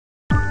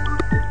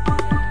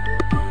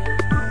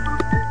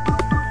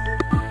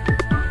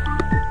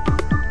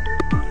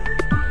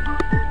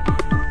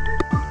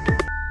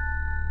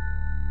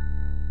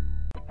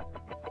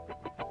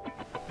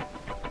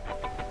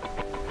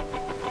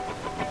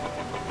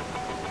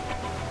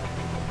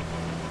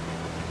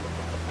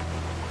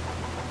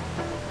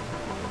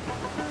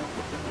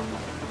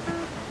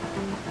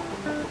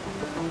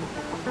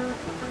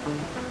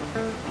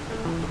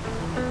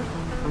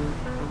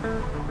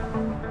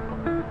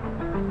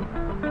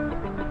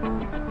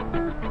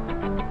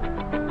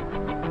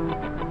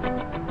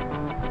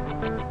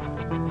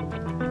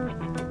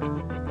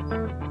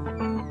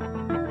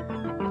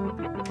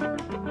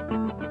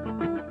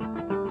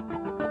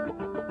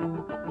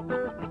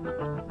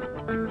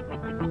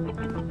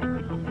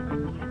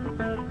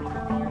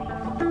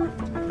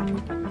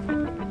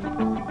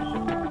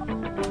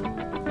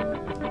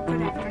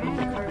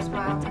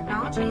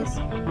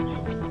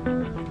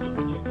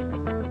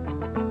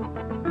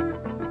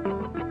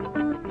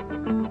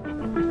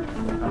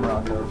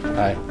Rocco.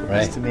 Hi, Ray.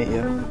 Nice to meet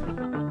you.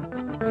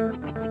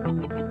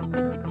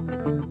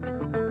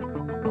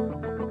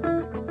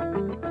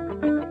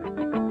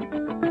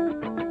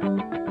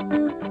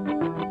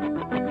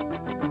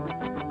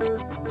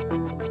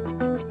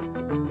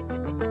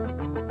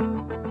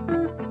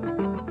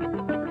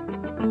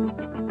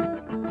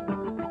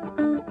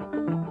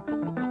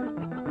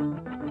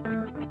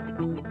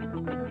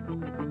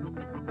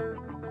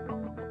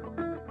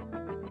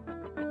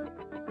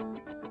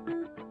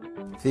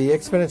 The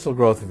exponential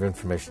growth of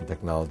information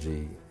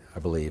technology, I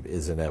believe,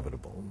 is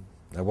inevitable.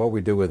 Now, what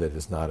we do with it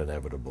is not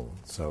inevitable.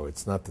 So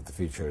it's not that the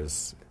future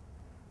has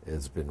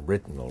been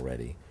written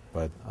already,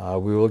 but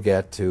we will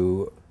get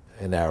to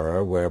an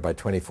era where by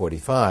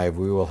 2045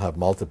 we will have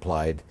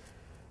multiplied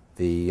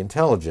the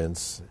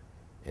intelligence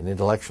and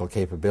intellectual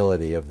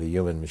capability of the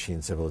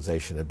human-machine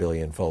civilization a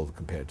billion-fold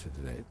compared to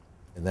today.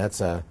 And that's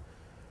a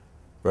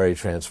very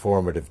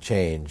transformative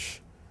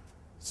change,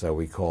 so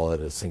we call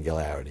it a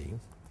singularity.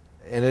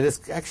 And it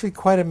is actually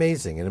quite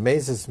amazing. It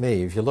amazes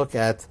me. If you look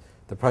at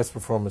the price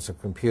performance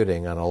of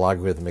computing on a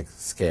logarithmic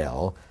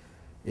scale,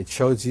 it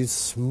shows you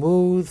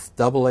smooth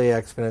AA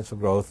exponential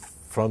growth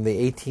from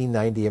the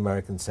 1890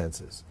 American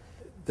census.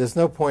 There's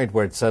no point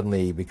where it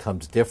suddenly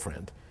becomes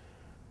different,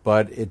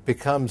 but it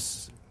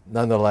becomes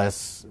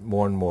nonetheless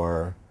more and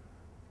more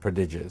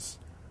prodigious.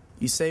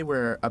 You say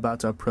we're about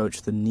to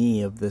approach the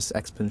knee of this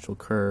exponential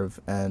curve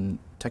and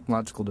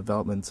technological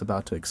development's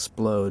about to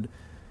explode.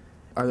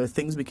 Are there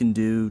things we can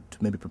do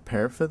to maybe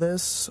prepare for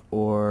this,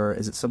 or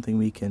is it something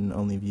we can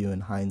only view in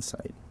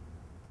hindsight?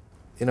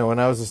 You know, when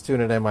I was a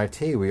student at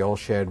MIT, we all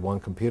shared one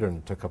computer and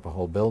it took up a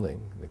whole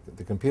building.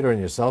 The computer in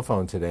your cell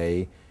phone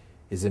today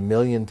is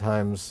 1,000,000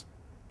 times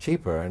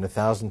cheaper and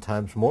 1,000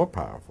 times more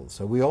powerful.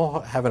 So we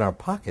all have in our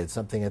pocket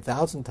something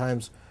 1,000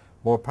 times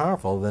more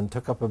powerful than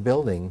took up a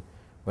building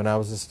when I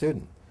was a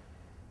student.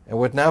 And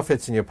what now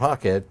fits in your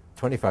pocket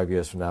 25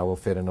 years from now will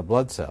fit in a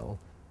blood cell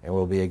and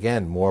will be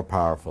again more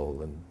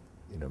powerful and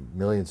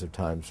millions of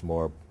times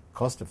more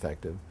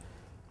cost-effective.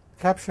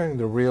 Capturing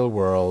the real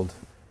world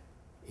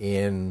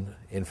in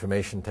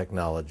information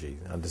technology,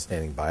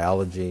 understanding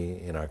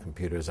biology in our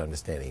computers,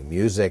 understanding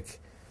music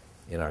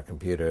in our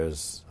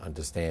computers,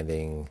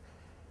 understanding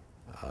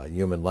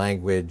human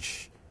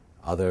language,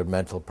 other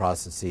mental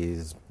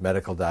processes,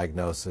 medical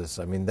diagnosis.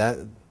 I mean,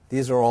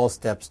 these are all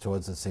steps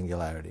towards a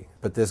singularity.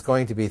 But there's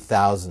going to be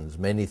thousands,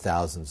 many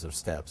thousands of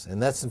steps. And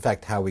that's, in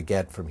fact, how we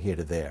get from here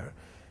to there.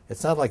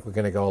 It's not like we're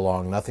going to go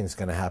along, nothing's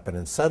going to happen,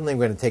 and suddenly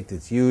we're going to take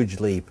this huge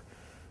leap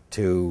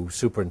to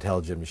super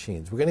intelligent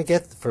machines. We're going to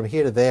get from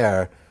here to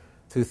there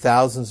through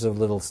thousands of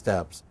little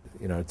steps.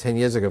 10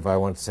 years ago, if I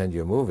wanted to send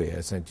you a movie, I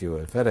sent you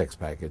a FedEx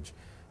package.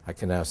 I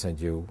can now send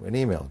you an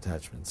email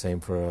attachment. Same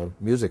for a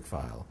music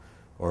file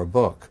or a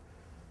book.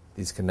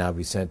 These can now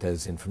be sent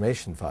as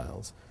information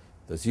files.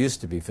 Those used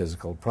to be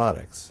physical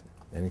products.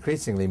 And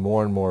increasingly,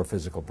 more and more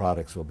physical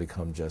products will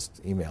become just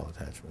email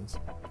attachments.